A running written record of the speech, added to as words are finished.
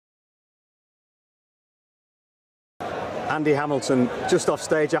Andy Hamilton just off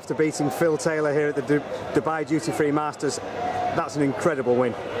stage after beating Phil Taylor here at the Dubai Duty Free Masters. That's an incredible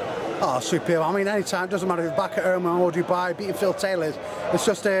win. Oh, superb. I mean, anytime, it doesn't matter if it's back at home or Dubai, beating Phil Taylor, it's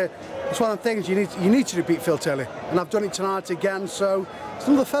just it's one of the things you need to beat Phil Taylor. And I've done it tonight again, so it's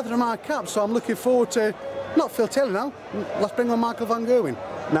another feather in my cap, so I'm looking forward to, not Phil Taylor now, let's bring on Michael van Gerwen.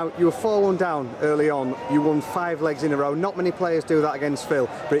 Now, you were 4-1 down early on, you won 5 legs in a row. Not many players do that against Phil,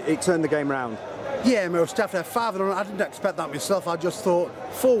 but it turned the game round. Yeah, most definitely. 5-1, I didn't expect that myself. I just thought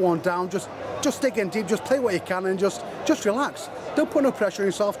 4-1 down, just dig in deep, just play what you can and just relax. Don't put no pressure on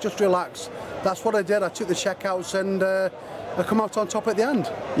yourself, just relax. That's what I did. I took the checkouts and I come out on top at the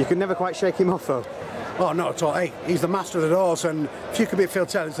end. You could never quite shake him off though. Oh, not at all. Hey, he's the master of the doors, and if you could beat Phil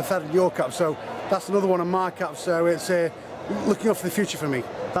Taylor, it's a feather in your cap, so that's another one of my caps, so it's looking up for the future for me.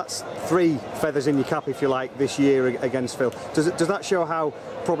 That's 3 feathers in your cap, if you like, this year against Phil. Does that show how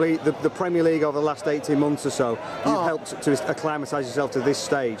probably the Premier League over the last 18 months or so, you've helped to acclimatise yourself to this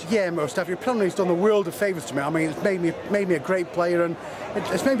stage? Yeah, most definitely. Premier League's done the world of favours to me. I mean, it's made me a great player, and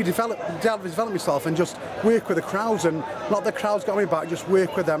it's made me develop myself and just work with the crowds, and not the crowds got me back, just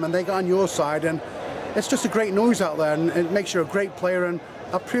work with them, and they got on your side, and it's just a great noise out there, and it makes you a great player, and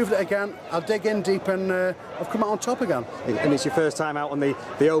I've proved it again. I'll dig in deep, and I've come out on top again. And it's your first time out on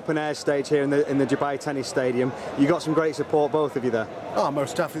the open air stage here in the Dubai Tennis Stadium. You got some great support, both of you there. Oh,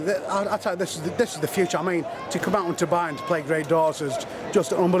 most definitely. I tell you, this is the future. I mean, to come out on Dubai and to play great doors is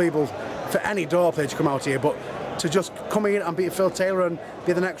just unbelievable for any door player to come out here. But to just come here and beat Phil Taylor and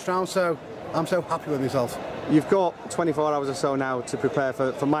be the next round, so I'm so happy with myself. You've got 24 hours or so now to prepare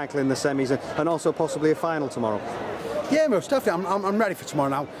for Michael in the semis and also possibly a final tomorrow. Yeah, most definitely. I'm ready for tomorrow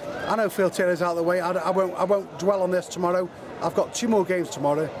now. I know Phil Taylor's out of the way. I won't dwell on this tomorrow. I've got 2 more games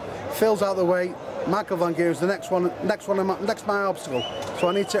tomorrow. Phil's out of the way. Michael van Gerwen's the next my obstacle. So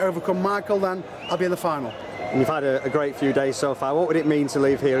I need to overcome Michael, then I'll be in the final. And you've had a great few days so far. What would it mean to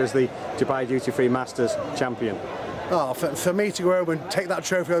leave here as the Dubai Duty Free Masters champion? Oh, for me to go over and take that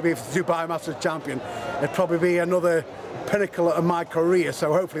trophy, I'll be the Dubai Masters champion. It'd probably be another pinnacle of my career.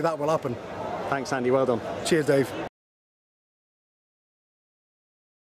 So hopefully that will happen. Thanks, Andy. Well done. Cheers, Dave.